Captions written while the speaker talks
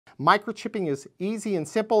Microchipping is easy and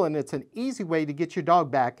simple, and it's an easy way to get your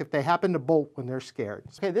dog back if they happen to bolt when they're scared.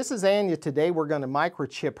 Okay, this is Anya today. We're going to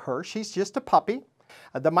microchip her. She's just a puppy.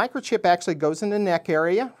 The microchip actually goes in the neck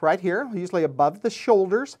area right here, usually above the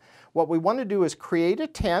shoulders. What we want to do is create a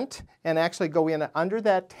tent and actually go in under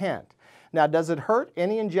that tent. Now, does it hurt?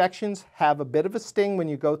 Any injections have a bit of a sting when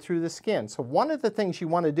you go through the skin. So one of the things you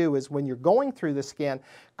want to do is when you're going through the skin,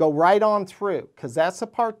 go right on through, because that's the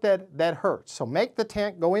part that hurts. So make the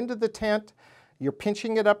tent, go into the tent. You're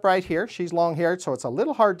pinching it up right here. She's long-haired, so it's a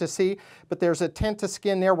little hard to see, but there's a tent of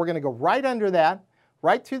skin there. We're going to go right under that,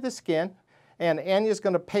 right through the skin. And Anya's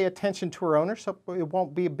going to pay attention to her owner, so it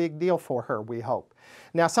won't be a big deal for her, we hope.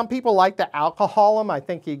 Now, some people like to alcohol them. I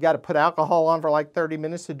think you got to put alcohol on for like 30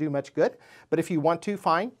 minutes to do much good. But if you want to,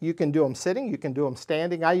 fine. You can do them sitting. You can do them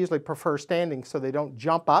standing. I usually prefer standing so they don't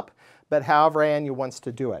jump up, but however Anya wants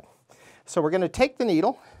to do it. So we're going to take the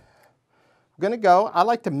needle. We're going to go. I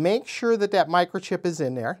like to make sure that that microchip is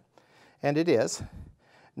in there, and it is.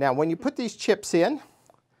 Now, when you put these chips in,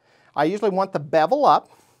 I usually want the bevel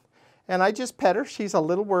up. And I just pet her. She's a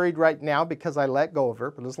little worried right now because I let go of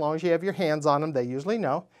her, but as long as you have your hands on them, they usually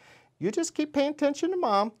know. You just keep paying attention to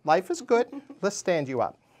Mom. Life is good. Let's stand you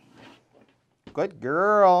up. Good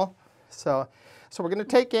girl. So we're going to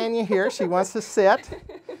take Anya here. She wants to sit.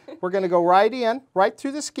 We're going to go right in, right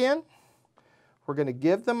through the skin. We're going to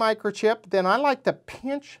give the microchip. Then I like to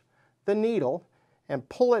pinch the needle and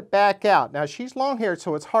pull it back out. Now, she's long-haired,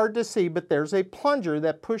 so it's hard to see, but there's a plunger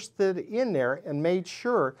that pushed it in there and made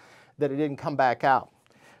sure that it didn't come back out.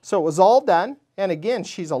 So it was all done, and again,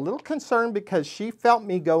 she's a little concerned because she felt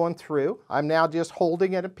me going through. I'm now just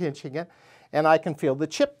holding it and pinching it, and I can feel the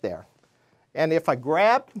chip there. And if I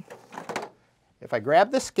grab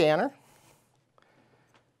the scanner,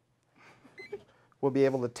 we'll be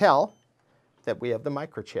able to tell that we have the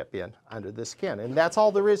microchip in under the skin, and that's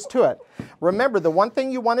all there is to it. Remember, the one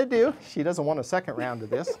thing you want to do, she doesn't want a second round of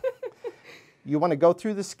this, you want to go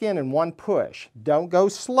through the skin in one push. Don't go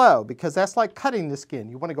slow, because that's like cutting the skin.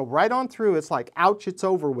 You want to go right on through. It's like, ouch, it's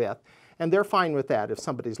over with. And they're fine with that if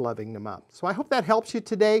somebody's loving them up. So I hope that helps you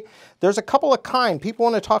today. There's a couple of kinds. People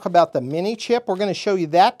want to talk about the mini chip. We're going to show you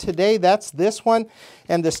that today. That's this one.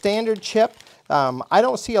 And the standard chip, I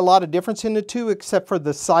don't see a lot of difference in the two except for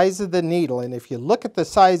the size of the needle. And if you look at the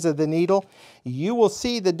size of the needle, you will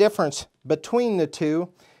see the difference between the two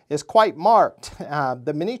is quite marked.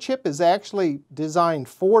 The mini chip is actually designed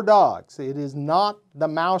for dogs. It is not the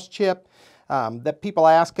mouse chip that people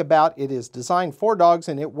ask about. It is designed for dogs,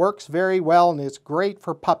 and it works very well, and it's great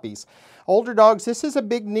for puppies. Older dogs, this is a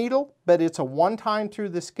big needle, but it's a one-time through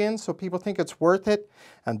the skin, so people think it's worth it.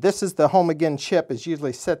 And this is the Home Again chip. It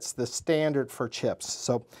usually sets the standard for chips.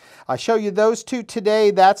 So I show you those two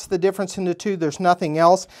today. That's the difference in the two. There's nothing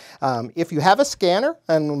else. If you have a scanner,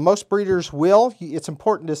 and most breeders will, it's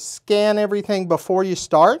important to scan everything before you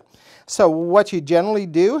start. So what you generally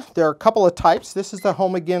do, there are a couple of types. This is the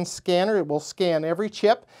Home Again scanner. It will scan every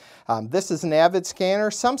chip. This is an Avid scanner.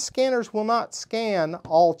 Some scanners will not scan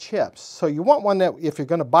all chips. So you want one that, if you're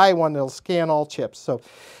going to buy one, that'll scan all chips. So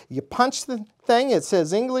you punch the thing. It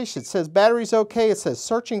says English. It says battery's okay. It says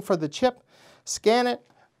searching for the chip. Scan it.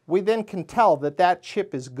 We then can tell that that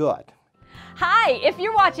chip is good. Hi, if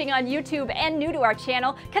you're watching on YouTube and new to our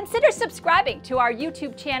channel, consider subscribing to our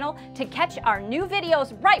YouTube channel to catch our new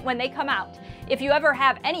videos right when they come out. If you ever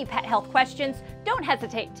have any pet health questions, don't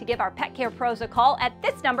hesitate to give our pet care pros a call at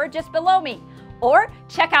this number just below me, or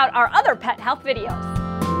check out our other pet health videos.